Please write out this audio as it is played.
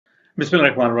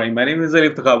Bismillahirrahmanirrahim. My name is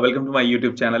Arif Thakab. Welcome to my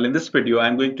YouTube channel. In this video,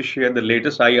 I'm going to share the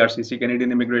latest IRCC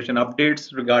Canadian immigration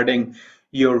updates regarding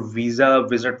your visa,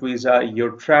 visit visa,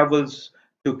 your travels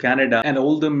to Canada, and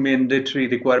all the mandatory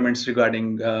requirements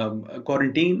regarding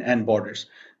quarantine and borders.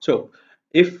 So,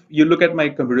 if you look at my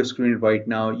computer screen right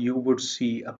now, you would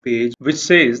see a page which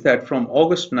says that from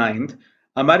August 9th,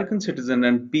 American citizen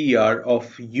and PR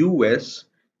of US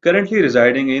currently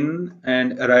residing in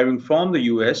and arriving from the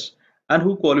US and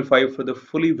who qualify for the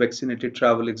fully vaccinated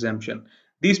travel exemption.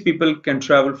 These people can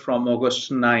travel from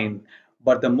August 9.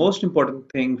 But the most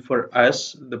important thing for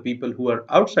us, the people who are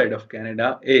outside of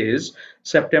Canada, is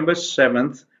September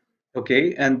 7th.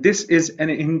 Okay, and this is an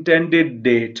intended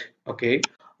date. Okay,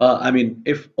 I mean,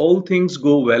 if all things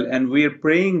go well, and we are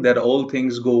praying that all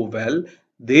things go well,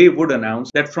 they would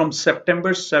announce that from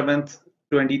September 7th,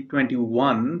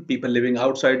 2021, people living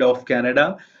outside of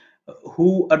Canada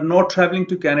who are not traveling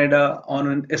to Canada on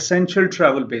an essential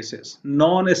travel basis,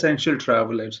 non-essential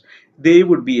travelers, they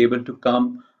would be able to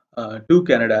come to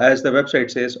Canada. As the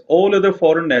website says, all other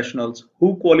foreign nationals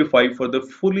who qualify for the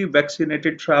fully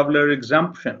vaccinated traveler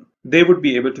exemption, they would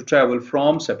be able to travel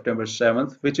from September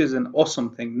 7th, which is an awesome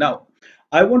thing. Now,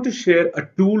 I want to share a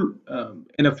tool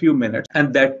in a few minutes,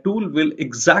 and that tool will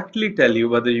exactly tell you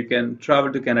whether you can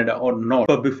travel to Canada or not.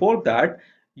 But before that,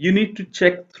 you need to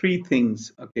check three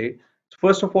things. Okay.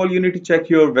 First of all, you need to check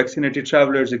your vaccinated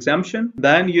travelers exemption.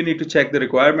 Then you need to check the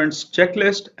requirements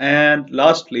checklist. And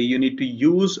lastly, you need to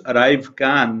use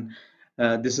ArriveCan.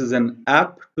 This is an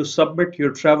app to submit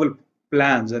your travel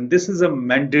plans. And this is a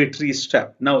mandatory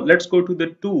step. Now let's go to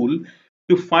the tool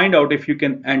to find out if you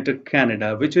can enter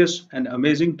Canada, which is an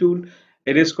amazing tool.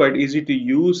 It is quite easy to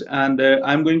use, and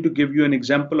I'm going to give you an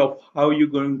example of how you're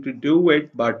going to do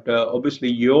it. But obviously,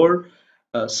 your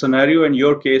scenario in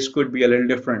your case could be a little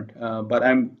different. But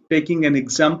I'm taking an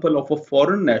example of a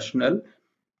foreign national,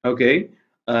 okay,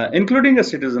 including a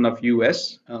citizen of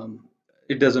US.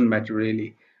 It doesn't matter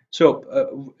really.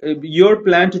 So your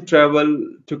plan to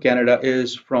travel to Canada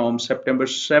is from September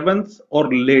 7th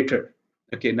or later.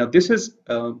 Okay, now this is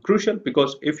crucial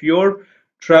because if your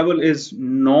travel is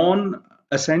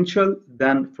non-essential,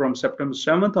 then from September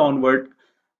 7th onward,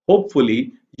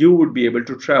 hopefully you would be able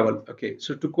to travel. Okay,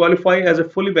 so to qualify as a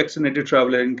fully vaccinated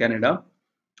traveler in Canada,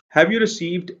 have you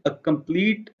received a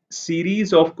complete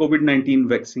series of COVID-19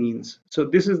 vaccines? So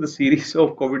this is the series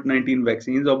of COVID-19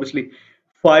 vaccines. Obviously,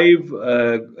 five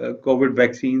COVID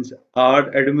vaccines are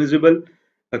admissible.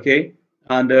 Okay,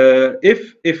 and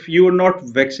if you are not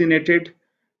vaccinated,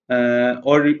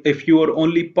 or if you are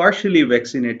only partially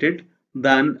vaccinated,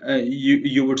 then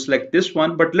you would select this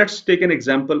one. But let's take an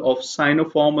example of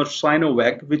Sinopharm or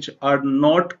Sinovac, which are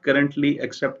not currently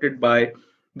accepted by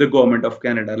the government of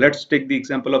Canada. Let's take the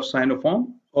example of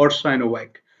Sinopharm or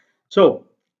Sinovac. So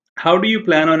how do you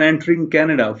plan on entering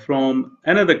Canada from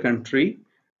another country?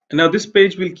 Now this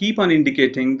page will keep on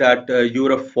indicating that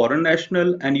you're a foreign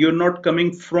national and you're not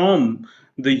coming from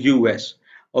the US.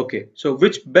 Okay, so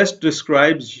which best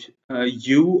describes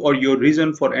you or your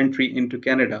reason for entry into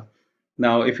Canada?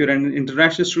 Now, if you're an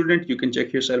international student, you can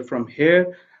check yourself from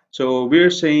here. So we're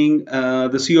saying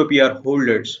the COPR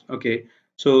holders. Okay,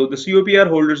 so the COPR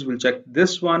holders will check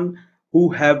this one, who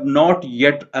have not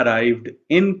yet arrived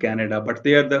in Canada, but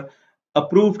they are the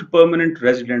approved permanent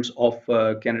residents of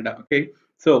Canada. Okay,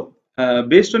 so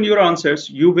based on your answers,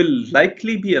 you will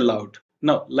likely be allowed.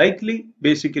 Now, likely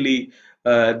basically,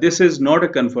 this is not a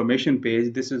confirmation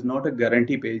page. This is not a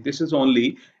guarantee page. This is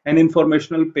only an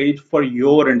informational page for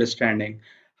your understanding.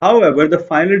 However, the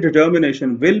final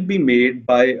determination will be made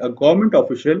by a government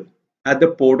official at the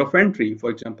port of entry,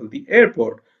 for example, the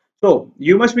airport. So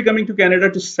you must be coming to Canada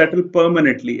to settle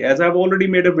permanently. As I've already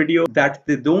made a video that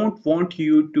they don't want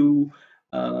you to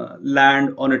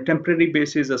land on a temporary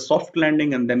basis, a soft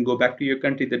landing, and then go back to your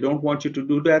country. They don't want you to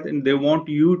do that, and they want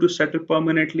you to settle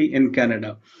permanently in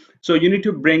Canada. So you need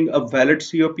to bring a valid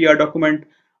COPR document,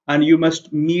 and you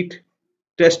must meet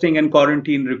testing and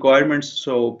quarantine requirements.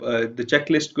 So the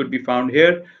checklist could be found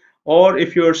here. Or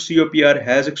if your COPR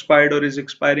has expired or is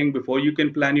expiring before you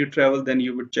can plan your travel, then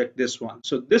you would check this one.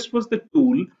 So this was the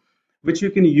tool which you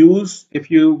can use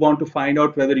if you want to find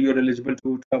out whether you're eligible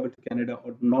to travel to Canada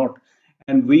or not.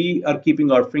 And we are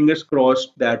keeping our fingers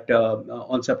crossed that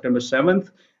on September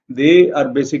 7th, they are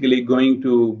basically going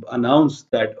to announce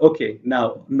that, okay,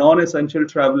 now non-essential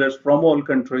travelers from all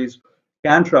countries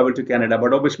can travel to Canada.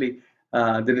 But obviously,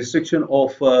 the restriction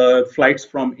of flights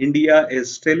from India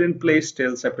is still in place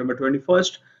till September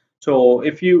 21st. So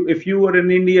if you are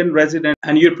an Indian resident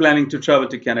and you're planning to travel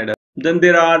to Canada, Then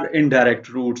there are indirect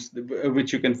routes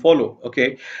which you can follow.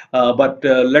 Okay, but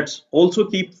let's also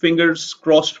keep fingers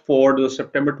crossed for the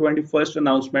September 21st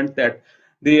announcement that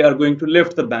they are going to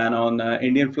lift the ban on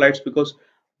Indian flights, because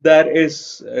that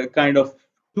is kind of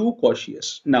too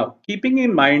cautious. Now, keeping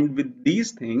in mind with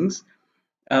these things,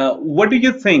 what do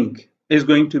you think is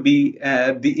going to be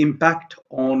the impact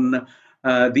on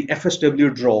the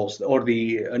FSW draws, or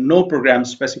the no program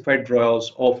specified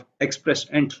draws of express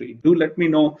entry? Do let me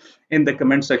know in the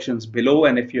comment sections below.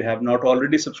 And if you have not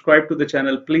already subscribed to the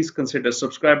channel, please consider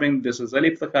subscribing. This is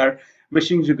Ali Iftikhar,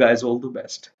 wishing you guys all the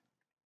best.